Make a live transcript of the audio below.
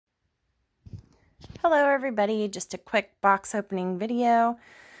Hello everybody, just a quick box opening video.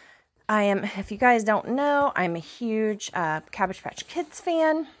 If you guys don't know, I'm a huge Cabbage Patch Kids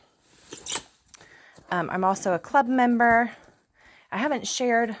fan. I'm also a club member. I haven't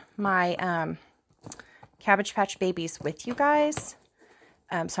shared my Cabbage Patch babies with you guys,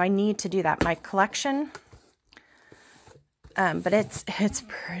 so I need to do that. My collection, but it's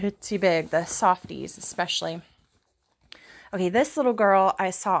pretty big, the softies especially. Okay, this little girl I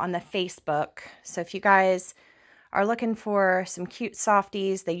saw on the Facebook. So if you guys are looking for some cute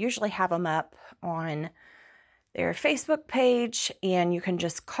softies, they usually have them up on their Facebook page, and you can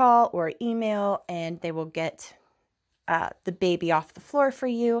just call or email and they will get the baby off the floor for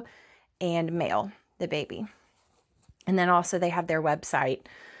you and mail the baby. And then also they have their website,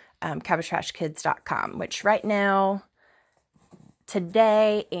 cabbagepatchkids.com, which right now,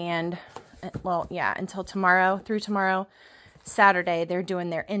 today and, well, yeah, until tomorrow, through tomorrow, Saturday, they're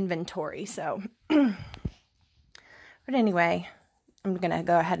doing their inventory. So, but anyway, I'm going to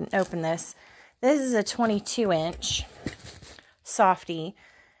go ahead and open this. This is a 22-inch softie,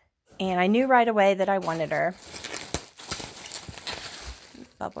 and I knew right away that I wanted her.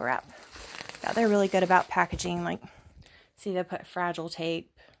 Bubble wrap. Yeah, they're really good about packaging. Like, see, they put fragile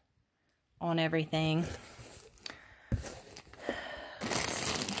tape on everything.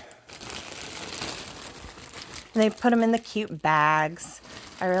 They put them in the cute bags.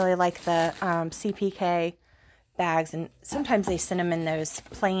 I really like the CPK bags, and sometimes they send them in those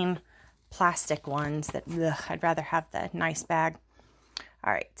plain plastic ones that, ugh, I'd rather have the nice bag.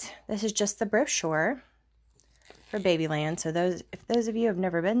 All right, this is just the brochure for Babyland. So if those of you have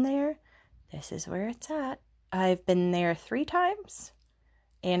never been there, this is where it's at. I've been there 3 times,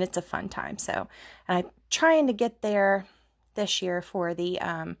 and it's a fun time. So, and I'm trying to get there this year for the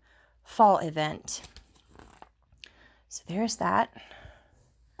fall event. So there's that.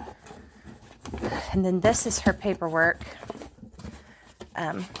 And then this is her paperwork.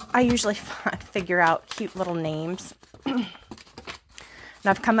 I usually figure out cute little names. And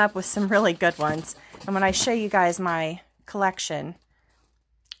I've come up with some really good ones. And when I show you guys my collection,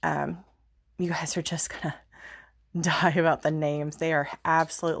 you guys are just going to die about the names. They are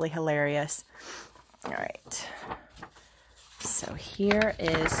absolutely hilarious. All right. So here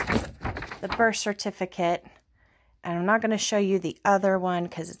is the birth certificate. And I'm not going to show you the other one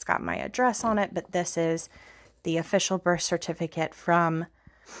because it's got my address on it, but this is the official birth certificate from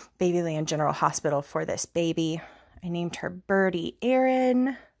Babyland General Hospital for this baby. I named her Birdie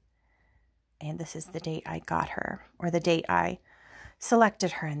Erin, and this is the date I got her, or the date I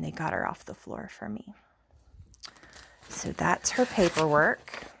selected her, and they got her off the floor for me. So that's her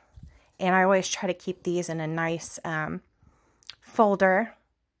paperwork, and I always try to keep these in a nice folder.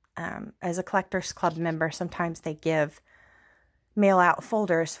 As a Collectors Club member, sometimes they mail out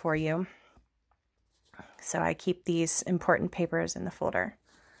folders for you. So I keep these important papers in the folder.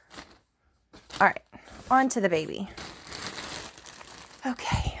 All right, on to the baby.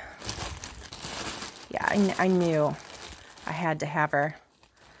 Okay. Yeah, I knew I had to have her.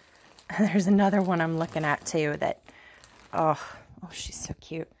 There's another one I'm looking at too that, oh, she's so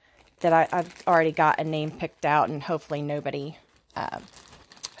cute. That I've already got a name picked out, and hopefully nobody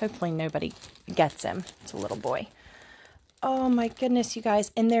gets him. It's a little boy. Oh my goodness, you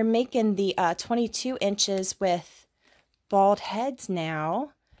guys. And they're making the 22 inches with bald heads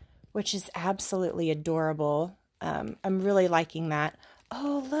now, which is absolutely adorable. I'm really liking that.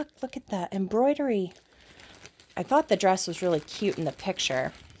 Oh, look at the embroidery. I thought the dress was really cute in the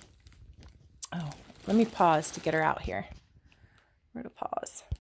picture. Oh, let me pause to get her out here. Where to pause?